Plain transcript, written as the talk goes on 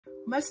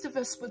Most of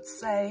us would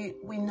say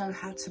we know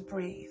how to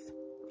breathe,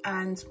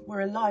 and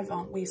we're alive,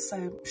 aren't we?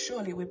 So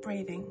surely we're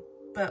breathing.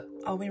 But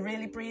are we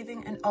really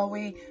breathing, and are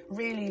we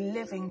really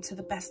living to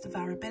the best of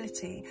our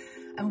ability?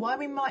 And while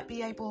we might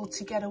be able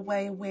to get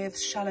away with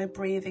shallow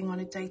breathing on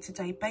a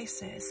day-to-day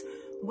basis,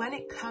 when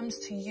it comes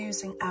to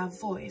using our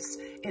voice,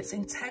 it's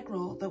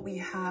integral that we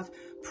have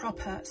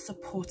proper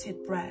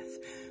supported breath.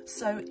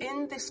 So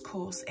in this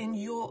course, in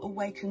Your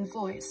Awakened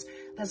Voice,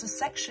 there's a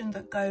section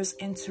that goes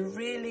into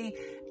really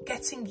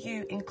getting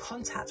you in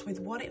contact with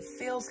what it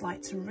feels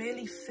like to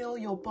really fill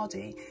your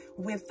body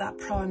with that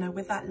prana,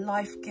 with that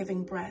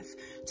life-giving breath,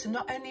 to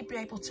not only be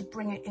able to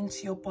bring it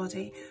into your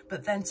body,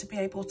 but then to be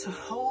able to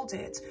hold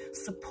it,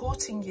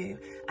 supporting you,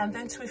 and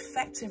then to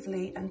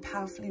effectively and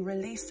powerfully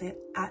release it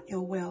at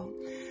your will.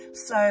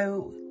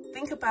 So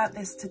think about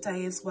this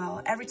today as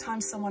well. Every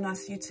time someone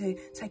asks you to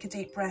take a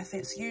deep breath,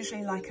 it's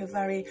usually like a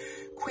very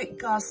quick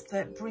gust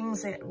that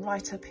brings it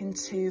right up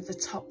into the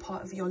top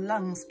part of your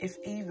lungs, if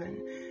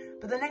even.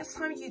 But the next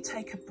time you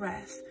take a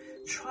breath,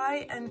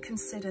 try and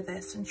consider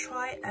this and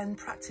try and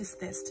practice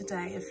this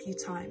today a few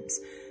times.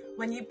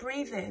 When you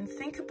breathe in,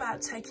 think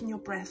about taking your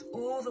breath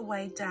all the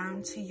way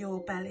down to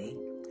your belly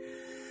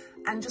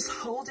and just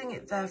holding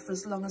it there for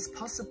as long as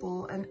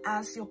possible. And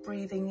as you're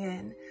breathing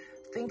in,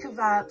 think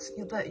about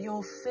that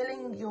you're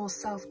filling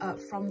yourself up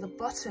from the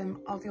bottom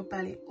of your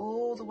belly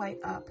all the way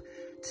up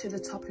to the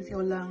top of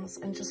your lungs,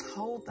 and just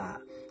hold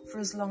that for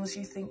as long as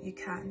you think you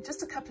can.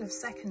 Just a couple of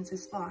seconds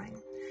is fine.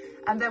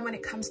 And then when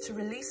it comes to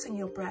releasing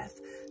your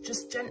breath,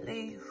 just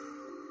gently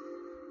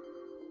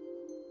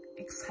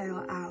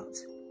exhale out.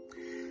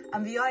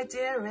 And the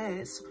idea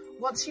is,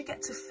 once you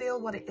get to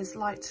feel what it is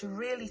like to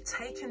really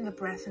take in the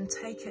breath and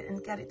take it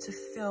and get it to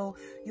fill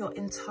your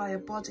entire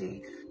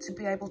body, to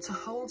be able to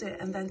hold it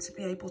and then to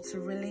be able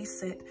to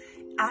release it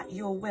at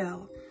your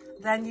will,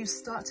 then you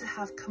start to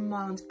have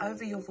command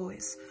over your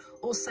voice.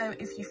 Also,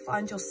 if you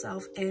find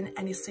yourself in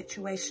any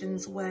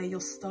situations where you're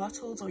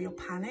startled or you're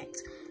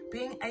panicked,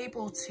 being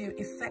able to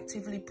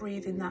effectively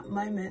breathe in that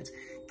moment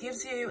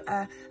gives you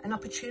an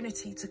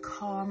opportunity to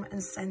calm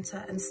and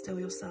center and still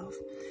yourself.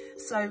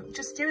 So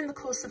just during the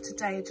course of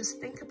today, just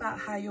think about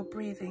how you're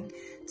breathing.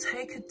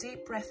 Take a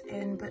deep breath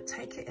in, but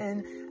take it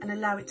in and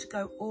allow it to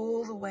go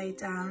all the way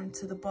down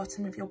to the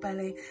bottom of your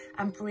belly,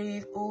 and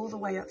breathe all the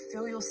way up.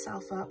 Fill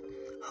yourself up,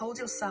 hold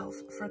yourself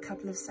for a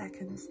couple of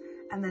seconds,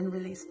 and then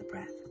release the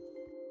breath.